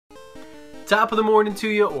Top of the morning to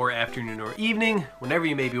you, or afternoon or evening, whenever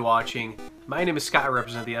you may be watching. My name is Scott, I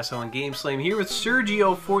represent the SLN GameSLAM, here with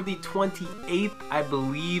Sergio for the 28th, I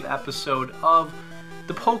believe, episode of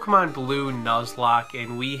the Pokemon Blue Nuzlocke,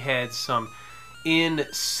 and we had some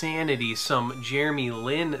insanity, some Jeremy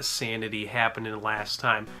Lin sanity happening last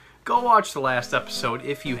time. Go watch the last episode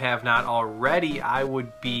if you have not already. I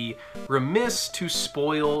would be remiss to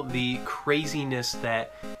spoil the craziness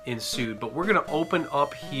that ensued. But we're going to open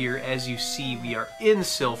up here. As you see, we are in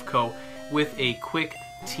Silph Co with a quick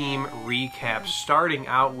team recap, starting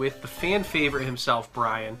out with the fan favorite himself,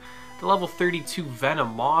 Brian, the level 32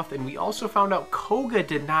 Venomoth, and we also found out Koga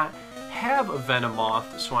did not have a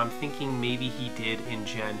Venomoth, so I'm thinking maybe he did in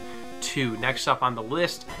Gen 2. Next up on the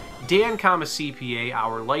list, Dan, CPA,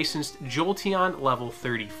 our licensed Jolteon, level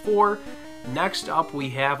 34. Next up we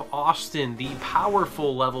have Austin, the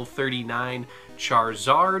powerful level 39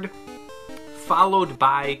 Charizard, followed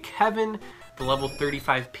by Kevin, the level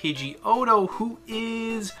 35 Pidgeotto, who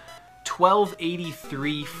is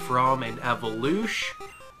 1283 from an Evolution.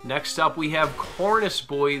 Next up we have Cornus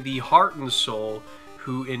Boy, the Heart and Soul,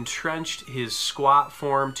 who entrenched his squat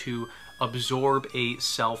form to absorb a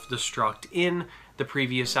self-destruct in the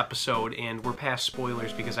previous episode, and we're past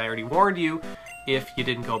spoilers because I already warned you if you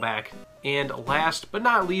didn't go back. And last but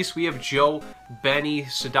not least, we have Joe Benny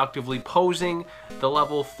seductively posing, the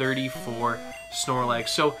level 34 Snorlax.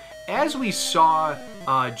 So as we saw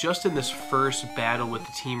just in this first battle with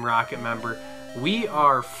the Team Rocket member, we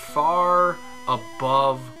are far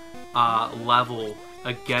above level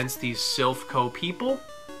against these Silph Co people.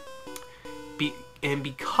 And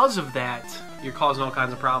because of that, you're causing all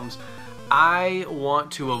kinds of problems. I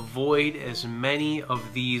want to avoid as many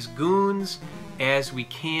of these goons as we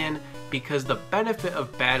can, because the benefit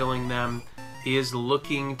of battling them is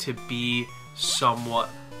looking to be somewhat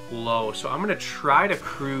low. So I'm going to try to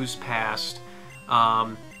cruise past.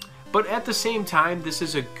 But at the same time, this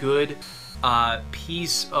is a good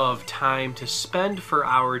piece of time to spend for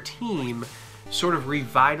our team, sort of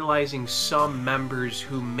revitalizing some members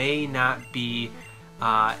who may not be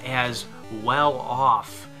as well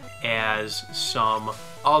off as some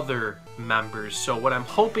other members. So what I'm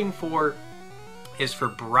hoping for is for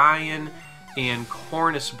Brian and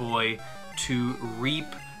Cornus Boy to reap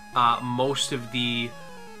most of the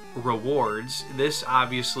rewards. This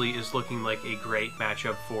obviously is looking like a great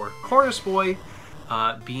matchup for Cornus Boy,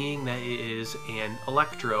 being that it is an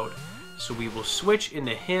Electrode. So we will switch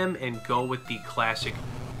into him and go with the classic.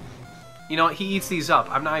 You know what? He eats these up.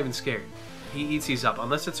 I'm not even scared. He eats these up.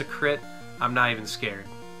 Unless it's a crit, I'm not even scared.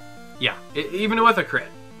 Yeah, even with a crit,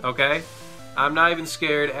 okay? I'm not even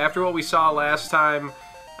scared. After what we saw last time,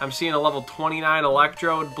 I'm seeing a level 29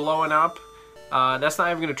 Electrode blowing up. That's not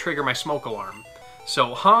even going to trigger my smoke alarm.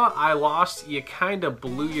 So, I lost. You kind of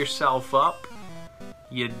blew yourself up,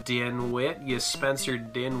 you Dinwit, you Spencer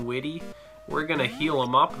Dinwitty. We're going to heal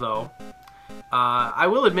him up, though. I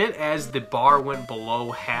will admit, as the bar went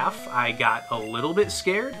below half, I got a little bit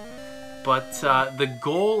scared. But the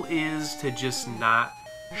goal is to just not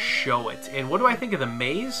show it. And what do I think of the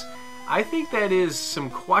maze? I think that is some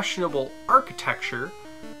questionable architecture,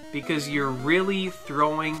 because you're really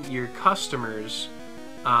throwing your customers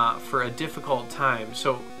for a difficult time.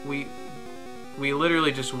 So we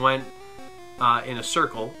literally just went in a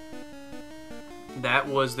circle. That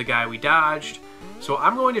was the guy we dodged. So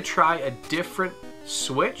I'm going to try a different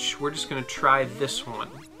switch. We're just going to try this one.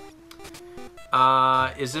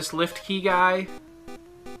 Is this lift key guy?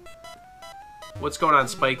 What's going on,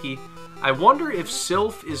 Spiky? I wonder if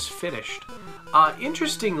Silph is finished.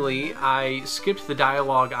 Interestingly, I skipped the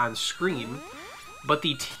dialogue on screen, but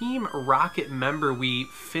the Team Rocket member we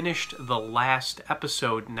finished the last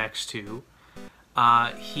episode next to,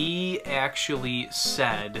 he actually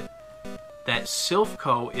said that Silph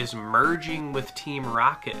Co is merging with Team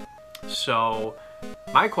Rocket. So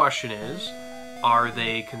my question is, are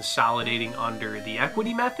they consolidating under the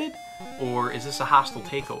equity method, or is this a hostile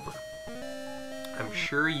takeover? I'm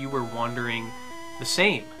sure you were wondering the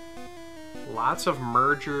same. Lots of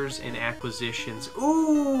mergers and acquisitions.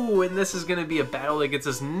 Ooh, and this is going to be a battle that gets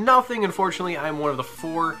us nothing. Unfortunately, I'm one of the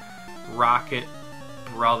 4 Rocket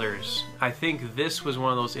brothers. I think this was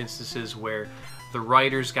one of those instances where the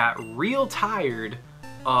writers got real tired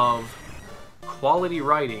of quality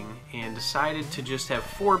writing and decided to just have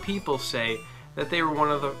 4 people say that they were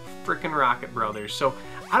one of the frickin' Rocket brothers. So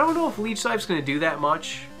I don't know if Leech Life's going to do that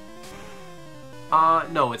much.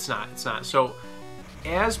 No, it's not. It's not. So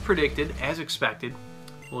as predicted, as expected,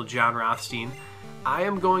 little John Rothstein, I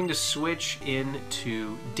am going to switch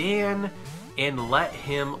into Dan and let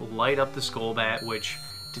him light up the Skullbat, which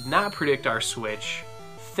did not predict our switch.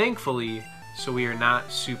 Thankfully, so we are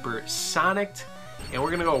not super sonicked. And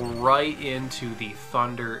we're going to go right into the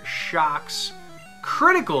Thunder Shocks.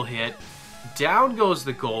 Critical hit. Down goes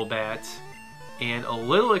the Golbat. And a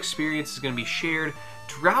little experience is going to be shared.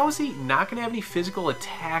 Drowsy, not going to have any physical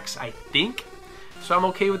attacks, I think. So I'm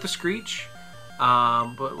okay with the Screech.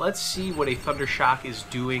 But let's see what a Thunder Shock is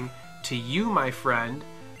doing to you, my friend.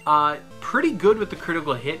 Pretty good with the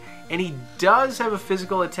critical hit. And he does have a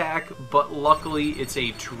physical attack, but luckily it's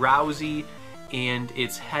a Drowsy. And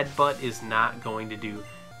its Headbutt is not going to do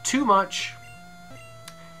too much.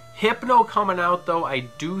 Hypno coming out, though. I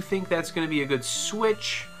do think that's going to be a good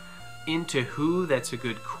switch. Into who? That's a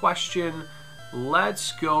good question.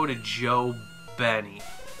 Let's go to Joe Benny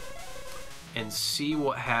and see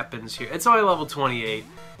what happens here. It's only level 28,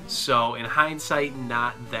 so in hindsight,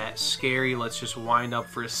 not that scary. Let's just wind up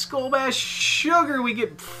for a Skull Bash. Sugar, we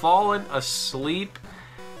get fallen asleep.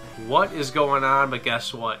 What is going on? But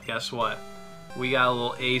guess what? Guess what? We got a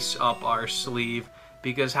little ace up our sleeve,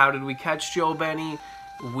 because how did we catch Joe Benny?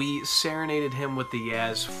 We serenaded him with the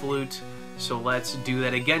Yaz Flute, so let's do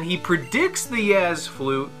that again. He predicts the Yaz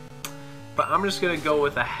Flute, but I'm just going to go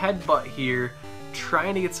with a Headbutt here,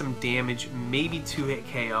 trying to get some damage, maybe 2-hit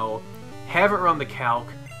KO. Haven't run the calc,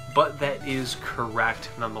 but that is correct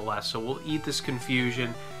nonetheless. So we'll eat this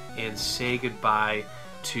confusion and say goodbye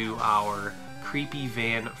to our creepy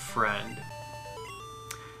van friend.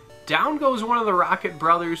 Down goes one of the Rocket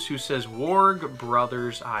Brothers, who says, Warg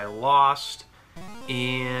Brothers, I lost.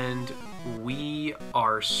 And we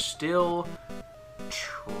are still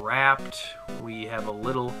trapped. We have a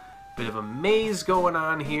little bit of a maze going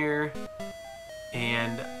on here.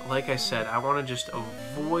 And like I said, I want to just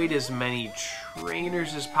avoid as many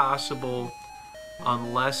trainers as possible,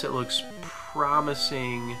 unless it looks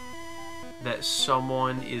promising that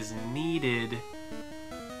someone is needed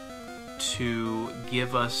to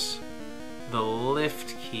give us the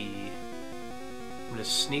lift key. I'm going to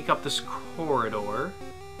sneak up this corridor.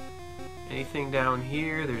 Anything down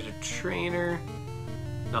here? There's a trainer.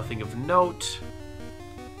 Nothing of note.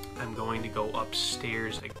 I'm going to go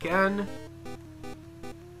upstairs again.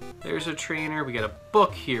 There's a trainer. We got a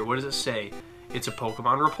book here. What does it say? It's a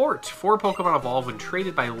Pokemon report. 4 Pokemon evolved when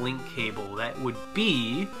traded by link cable. That would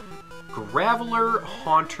be Graveler,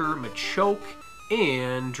 Haunter, Machoke,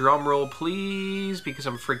 and drumroll please, because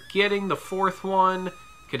I'm forgetting the 4th one,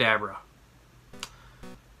 Kadabra.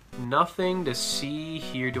 Nothing to see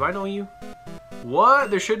here. Do I know you?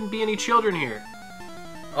 What? There shouldn't be any children here.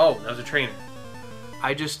 Oh, that was a trainer.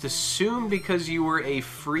 I just assumed because you were a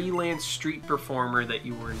freelance street performer that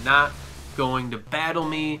you were not going to battle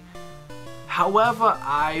me. However,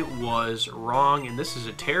 I was wrong, and this is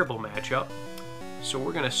a terrible matchup. So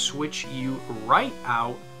we're going to switch you right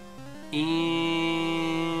out.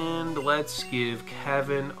 And let's give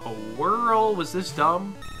Kevin a whirl. Was this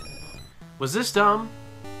dumb? Was this dumb?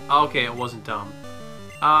 Okay, it wasn't dumb.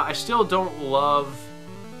 I still don't love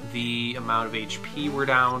the amount of HP we're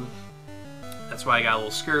down. That's why I got a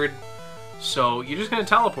little scared. So you're just going to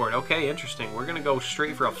teleport. Okay, interesting. We're going to go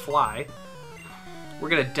straight for a fly. We're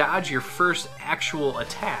going to dodge your first actual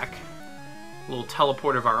attack. A little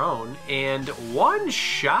teleport of our own. And one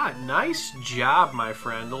shot. Nice job, my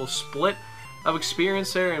friend. A little split of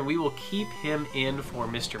experience there, and we will keep him in for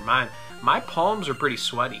Mr. Mime. My palms are pretty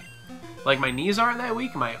sweaty. Like, my knees aren't that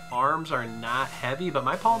weak, my arms are not heavy, but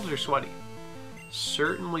my palms are sweaty.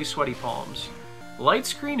 Certainly sweaty palms. Light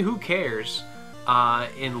screen, who cares?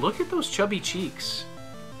 And look at those chubby cheeks.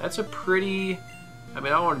 That's a pretty... I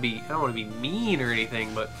mean, I don't want to be mean or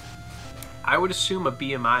anything, but I would assume a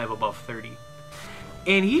BMI of above 30.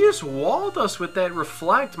 And he just walled us with that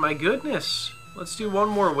reflect, my goodness. Let's do one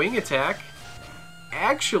more wing attack.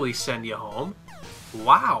 Actually send you home.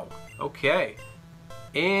 Wow. Okay.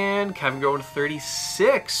 And Kevin going to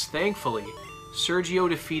 36, thankfully. Sergio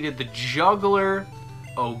defeated the Juggler.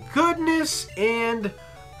 Oh goodness, and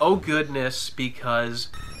oh goodness, because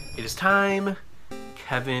it is time.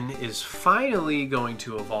 Kevin is finally going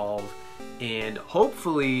to evolve and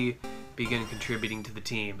hopefully begin contributing to the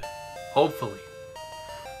team. Hopefully.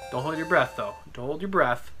 Don't hold your breath, though. Don't hold your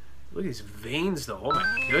breath. Look at these veins, though. Oh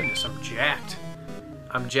my goodness, I'm jacked.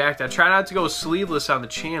 I'm jacked. I try not to go sleeveless on the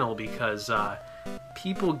channel because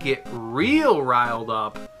people get real riled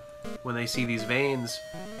up when they see these veins.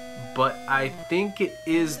 But I think it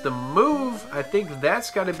is the move. I think that's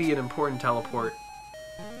got to be an important teleport.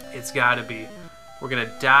 It's got to be. We're going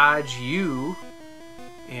to dodge you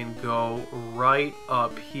and go right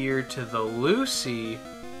up here to the Lucy.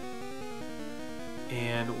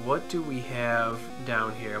 And what do we have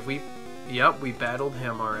down here? Have we... Yep, we battled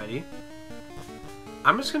him already.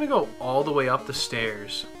 I'm just going to go all the way up the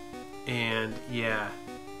stairs And yeah,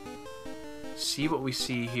 see what we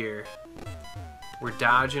see here. We're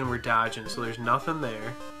dodging, so there's nothing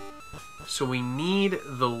there. So we need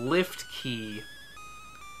the lift key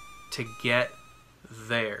to get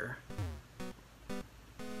there.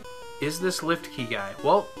 Is this lift key guy?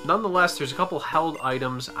 Well, nonetheless, there's a couple held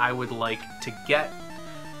items I would like to get.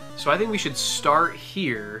 So I think we should start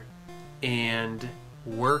here and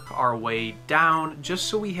work our way down just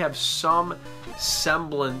so we have some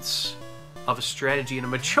semblance of a strategy.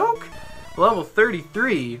 And a Machoke level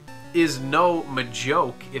 33 is no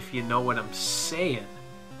majoke, if you know what I'm saying.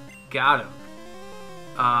 Got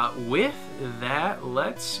him. With that,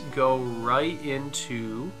 let's go right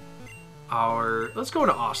into our... Let's go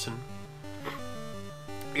to Austin.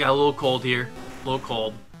 We got a little cold here. A little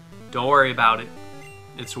cold. Don't worry about it.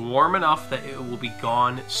 It's warm enough that it will be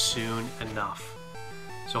gone soon enough.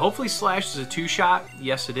 So hopefully Slash is a 2-shot.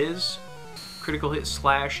 Yes, it is. Critical hit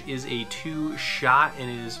Slash is a 2-shot and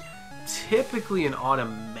it is typically an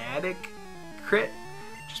automatic crit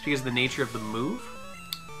just because of the nature of the move.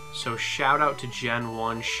 So shout out to Gen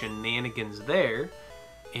 1 shenanigans there.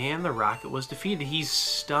 And the Rocket was defeated. He's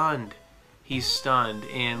stunned. He's stunned.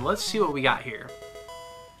 And let's see what we got here.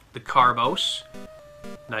 The Carbos.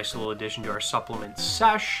 Nice little addition to our supplement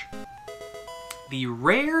sesh. The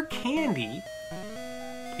Rare Candy.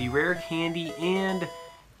 The Rare Candy and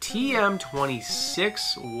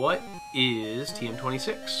TM26. What is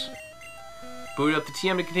TM26? Boot up the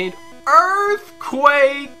TM to contain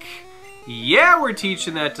Earthquake! Yeah, we're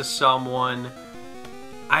teaching that to someone.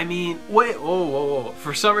 I mean, wait, whoa.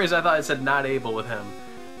 For some reason I thought it said not able with him.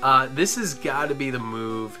 This has got to be the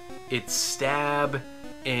move. It's stab,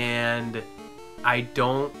 and I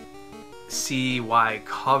don't see why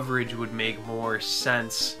coverage would make more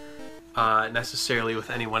sense necessarily with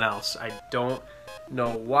anyone else. I don't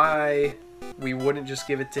know why we wouldn't just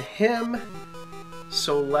give it to him.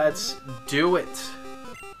 So let's do it.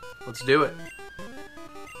 Let's do it.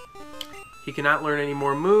 He cannot learn any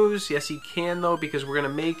more moves. Yes, he can, though, because we're going to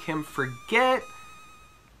make him forget...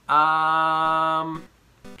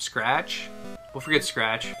 Scratch. We'll forget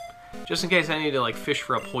Scratch. Just in case I need to, like, fish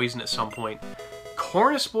for a poison at some point.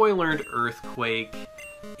 Cornus Boy learned Earthquake.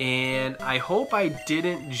 And I hope I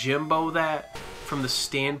didn't Jimbo that from the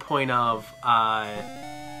standpoint of...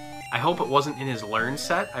 I hope it wasn't in his learn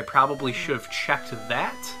set. I probably should have checked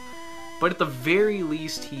that. But at the very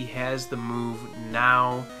least, he has the move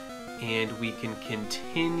now. And we can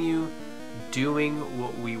continue doing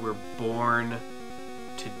what we were born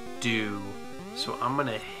to do. So I'm going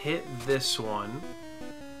to hit this one.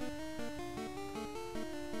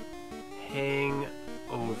 Hang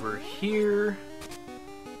over here.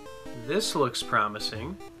 This looks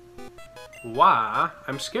promising. Why?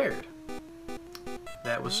 I'm scared.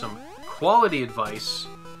 That was some quality advice.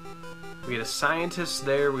 We got a scientist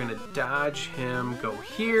there. We're going to dodge him. Go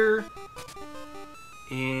here.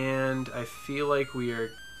 And I feel like we are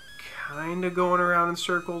kind of going around in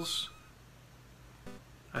circles.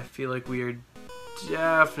 I feel like we are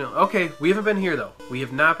definitely... Okay, we haven't been here, though. We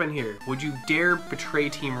have not been here. Would you dare betray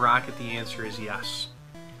Team Rocket? The answer is yes.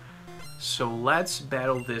 So let's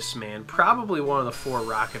battle this man. Probably one of the 4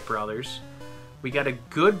 Rocket brothers. We got a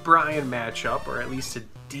good Brian matchup, or at least a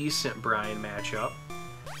decent Brian matchup.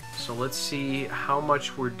 So let's see how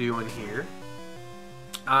much we're doing here.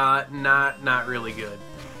 Not really good.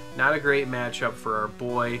 Not a great matchup for our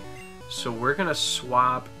boy. So we're gonna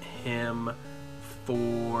swap him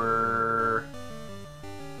for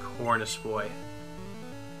Cornus Boy.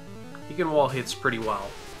 He can wall hits pretty well.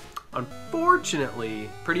 Unfortunately,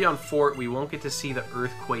 we won't get to see the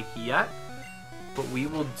Earthquake yet, but we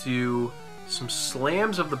will do some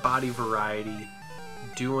slams of the body variety,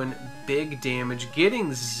 doing big damage,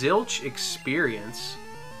 getting zilch experience.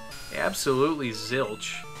 Absolutely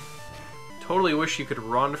zilch. Totally wish you could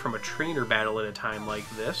run from a trainer battle at a time like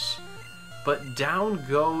this. But down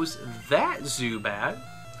goes that Zubat.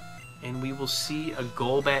 And we will see a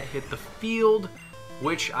Golbat hit the field,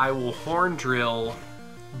 which I will Horn Drill.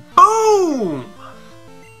 Boom!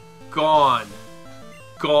 Gone.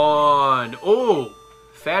 Gone. Oh,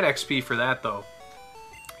 fat XP for that, though.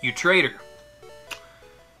 You traitor.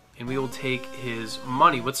 And we will take his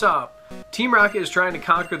money. What's up? Team Rocket is trying to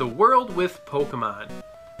conquer the world with Pokemon.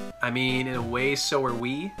 I mean, in a way, so are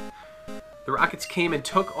we. The Rockets came and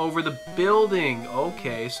took over the building.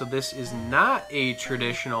 Okay, so this is not a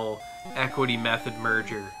traditional equity method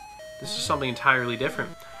merger. This is something entirely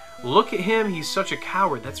different. Look at him, he's such a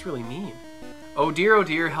coward. That's really mean. Oh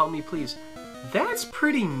dear, help me please. That's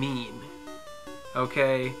pretty mean.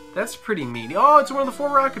 Okay, that's pretty mean. Oh, it's one of the 4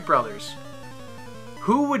 Rocket brothers.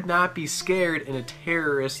 Who would not be scared in a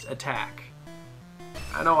terrorist attack?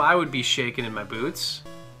 I know I would be shaking in my boots.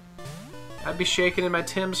 I'd be shaking in my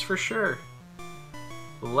Timbs for sure.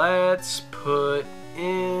 Let's put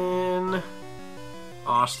in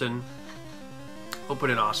Austin. We'll put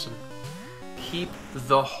in Austin. Keep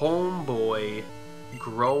the homeboy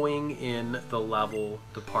growing in the level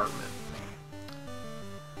department.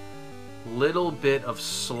 Little bit of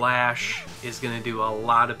slash is going to do a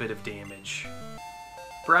lot of bit of damage.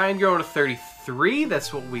 Brian growing to 33.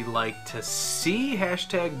 That's what we like to see.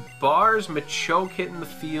 Hashtag bars. Machoke hitting the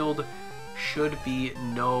field should be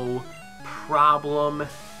no problem.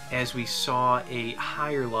 As we saw a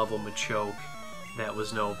higher level Machoke, that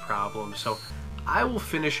was no problem. So I will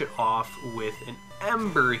finish it off with an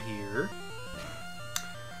Ember here.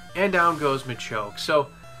 And down goes Machoke. So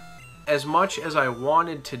as much as I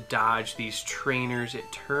wanted to dodge these trainers,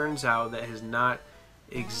 it turns out that has not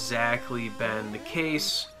exactly been the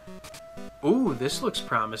case. Ooh, this looks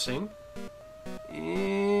promising.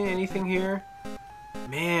 Anything here?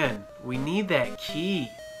 Man, we need that key.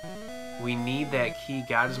 We need that key.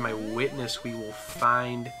 God is my witness. We will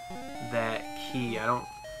find that key. I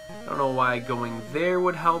don't know why going there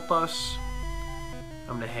would help us.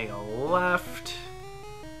 I'm gonna hang a left.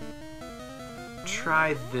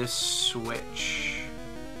 Try this switch.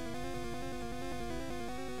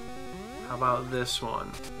 How about this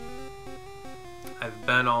one? I've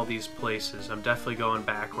been all these places. I'm definitely going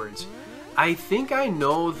backwards. I think I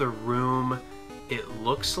know the room it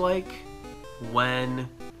looks like when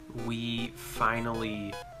we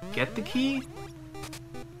finally get the key,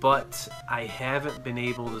 but I haven't been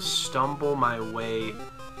able to stumble my way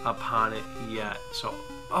upon it yet. So,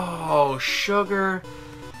 oh, sugar.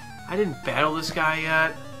 I didn't battle this guy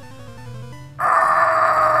yet.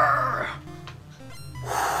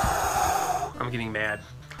 I'm getting mad.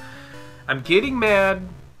 I'm getting mad,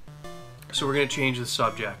 so we're going to change the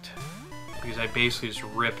subject, because I basically just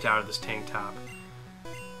ripped out of this tank top.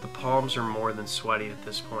 The palms are more than sweaty at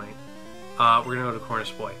this point. We're going to go to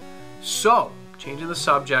Cornice Boy. So, changing the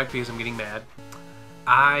subject because I'm getting mad.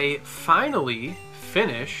 I finally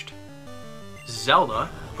finished Zelda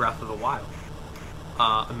Breath of the Wild.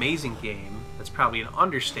 Amazing game. That's probably an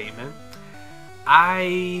understatement.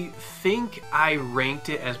 I think I ranked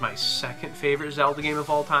it as my second favorite Zelda game of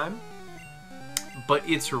all time, but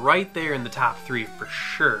it's right there in the top 3 for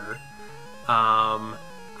sure.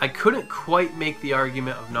 I couldn't quite make the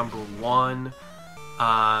argument of number 1,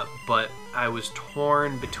 but I was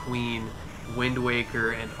torn between Wind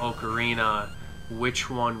Waker and Ocarina, which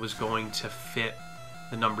one was going to fit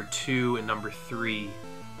the number 2 and number 3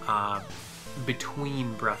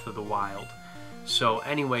 between Breath of the Wild. So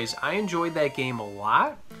anyways, I enjoyed that game a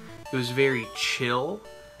lot. It was very chill.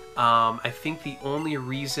 I think the only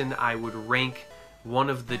reason I would rank one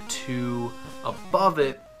of the 2 above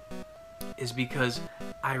it is because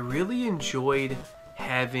I really enjoyed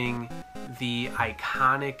having the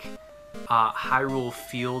iconic Hyrule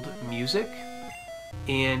Field music,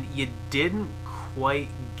 and you didn't quite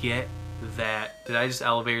get that. Did I just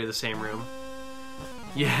elevator the same room?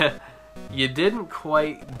 Yeah, you didn't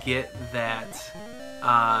quite get that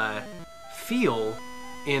feel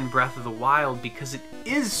in Breath of the Wild because it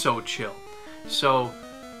is so chill. So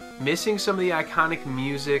missing some of the iconic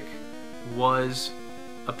music was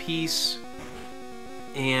a piece,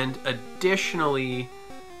 and additionally,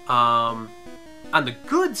 on the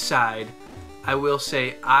good side, I will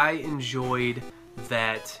say I enjoyed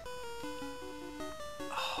that.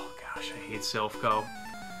 Oh gosh, I hate Silph Co.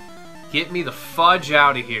 Get me the fudge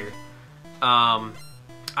out of here.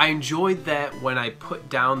 I enjoyed that when I put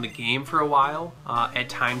down the game for a while, at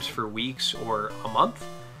times for weeks or a month,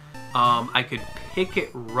 I could pick it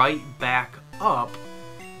right back up,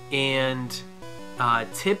 and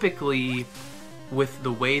typically with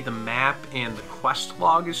the way the map and the quest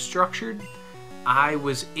log is structured, I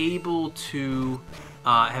was able to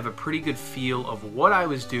have a pretty good feel of what I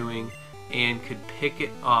was doing and could pick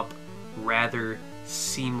it up rather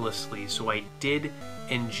seamlessly. So I did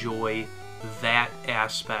enjoy that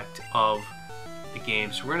aspect of the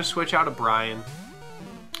game. So we're going to switch out of Brian.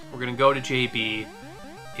 We're going to go to JB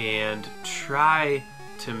and try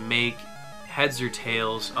to make heads or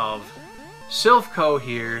tails of Silph Co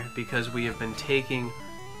here, because we have been taking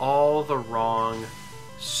all the wrong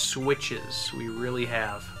switches. We really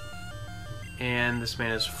have. And this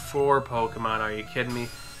man has 4 Pokemon. Are you kidding me?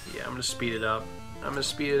 Yeah, I'm going to speed it up. I'm going to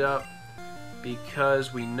speed it up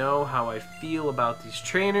because we know how I feel about these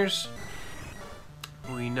trainers.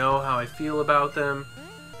 We know how I feel about them.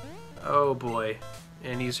 Oh boy.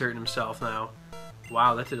 And he's hurting himself now.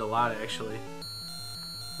 Wow, that did a lot actually.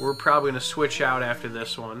 we're probably going to switch out after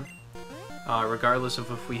this one, regardless of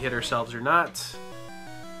if we hit ourselves or not.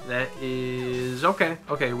 That is okay.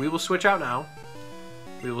 Okay, we will switch out now.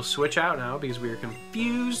 We will switch out now because we are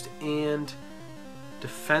confused and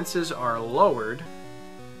defenses are lowered.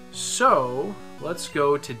 So let's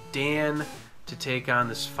go to Dan to take on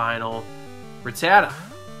this final Rattata.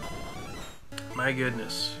 My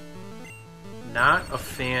goodness. Not a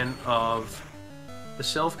fan of the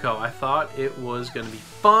Silph Co. I thought it was going to be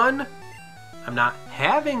fun. I'm not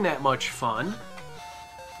having that much fun.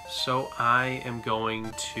 So I am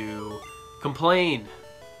going to complain.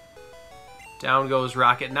 Down goes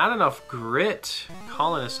Rocket. Not enough grit.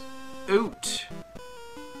 Calling us out.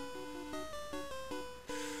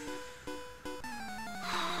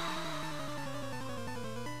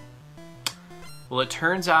 Well, it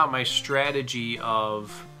turns out my strategy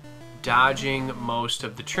of dodging most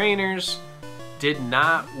of the trainers did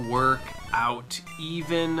not work out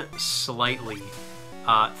even slightly.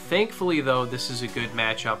 Thankfully, though, this is a good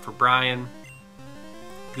matchup for Brian.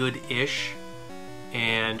 Good-ish.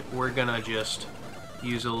 And we're going to just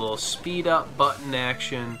use a little speed-up button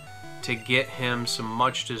action to get him some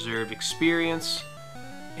much-deserved experience.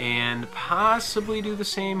 And possibly do the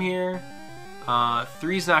same here.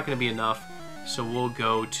 3's not going to be enough. So we'll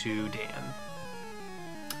go to Dan.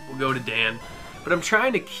 We'll go to Dan. But I'm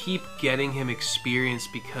trying to keep getting him experience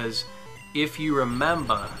because if you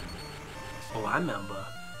remember,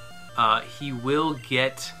 he will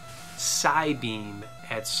get Psybeam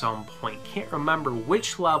at some point. Can't remember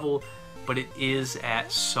which level, but it is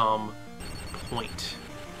at some point.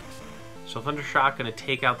 So Thundershock going to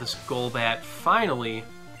take out this Golbat finally.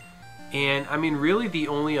 And I mean, really the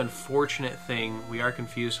only unfortunate thing, we are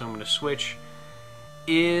confused, so I'm going to switch,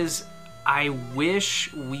 is I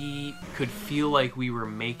wish we could feel like we were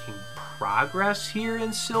making progress here in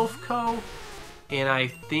Silph Co. And I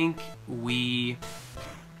think we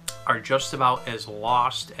are just about as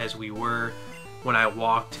lost as we were when I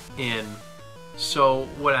walked in. So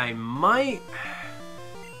what I might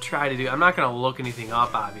try to do, I'm not going to look anything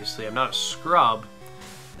up, obviously. I'm not a scrub.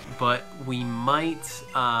 But we might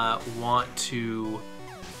want to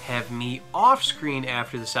have me off screen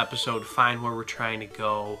after this episode, find where we're trying to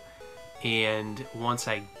go, and once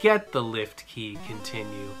I get the lift key,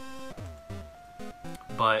 continue.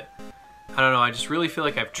 But I don't know, I just really feel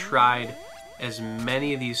like I've tried as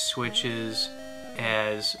many of these switches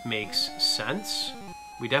as makes sense.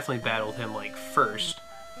 We definitely battled him like first.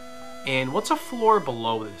 And what's a floor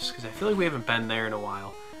below this? Because I feel like we haven't been there in a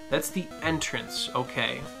while. That's the entrance,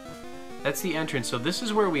 okay. That's the entrance, so this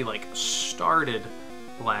is where we like started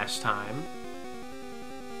last time.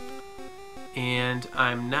 And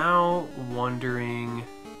I'm now wondering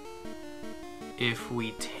if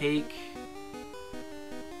we take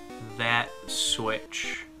that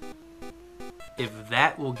switch, if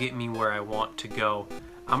that will get me where I want to go.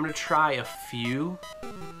 I'm gonna try a few,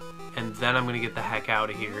 and then I'm gonna get the heck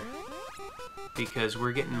out of here. Because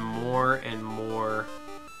we're getting more and more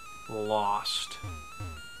lost.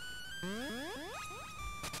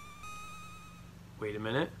 Wait a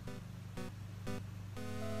minute.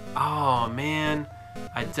 Oh man,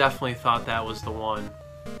 I definitely thought that was the one.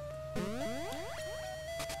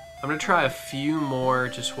 I'm gonna try a few more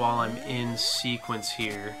just while I'm in sequence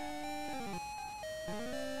here.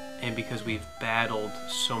 And because we've battled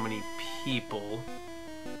so many people.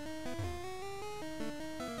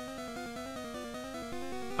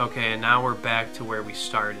 Okay, and now we're back to where we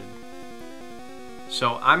started.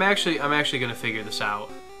 So I'm actually gonna figure this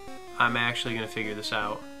out.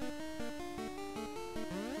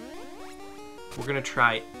 We're gonna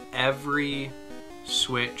try every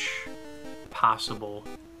switch possible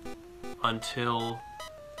until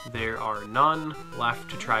there are none left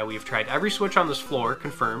to try. We've tried every switch on this floor,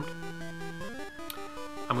 confirmed.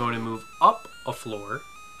 I'm going to move up a floor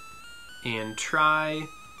and try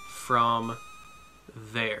from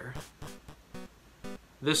there.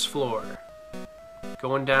 This floor.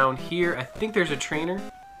 Going down here, I think there's a trainer.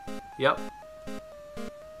 Yep.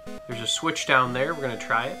 There's a switch down there. We're going to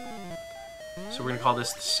try it. So we're going to call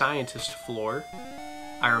this the scientist floor.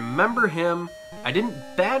 I remember him. I didn't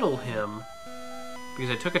battle him because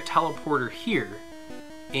I took a teleporter here.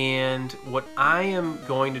 And what I am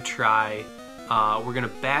going to try, we're going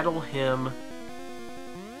to battle him,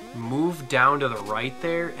 move down to the right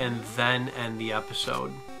there, and then end the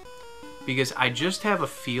episode. Because I just have a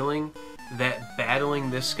feeling that battling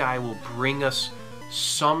this guy will bring us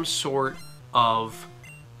some sort of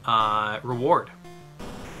reward.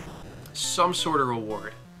 Some sort of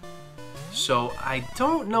reward. So I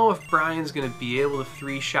don't know if Brian's going to be able to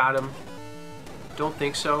 3-shot him. Don't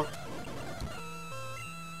think so.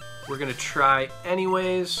 we're going to try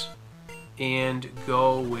anyways and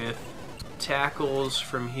go with tackles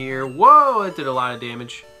from here. Whoa, that did a lot of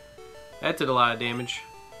damage. That did a lot of damage.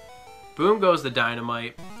 Boom goes the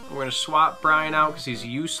dynamite. We're going to swap Brian out because he's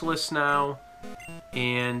useless now.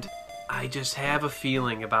 And I just have a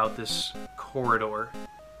feeling about this corridor.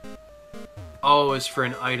 Oh, it's for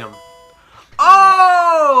an item.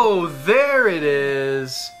 Oh, there it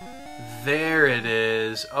is. There it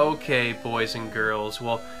is. Okay, boys and girls.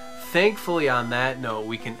 Well, thankfully on that note,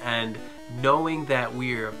 we can end knowing that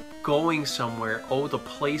we are going somewhere. Oh, the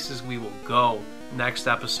places we will go next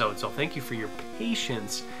episode. So thank you for your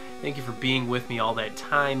patience. Thank you for being with me all that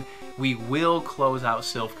time. We will close out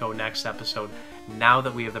Silph Co next episode now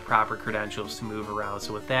that we have the proper credentials to move around.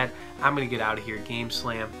 So with that, I'm going to get out of here.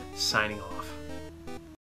 GameSLAM signing off.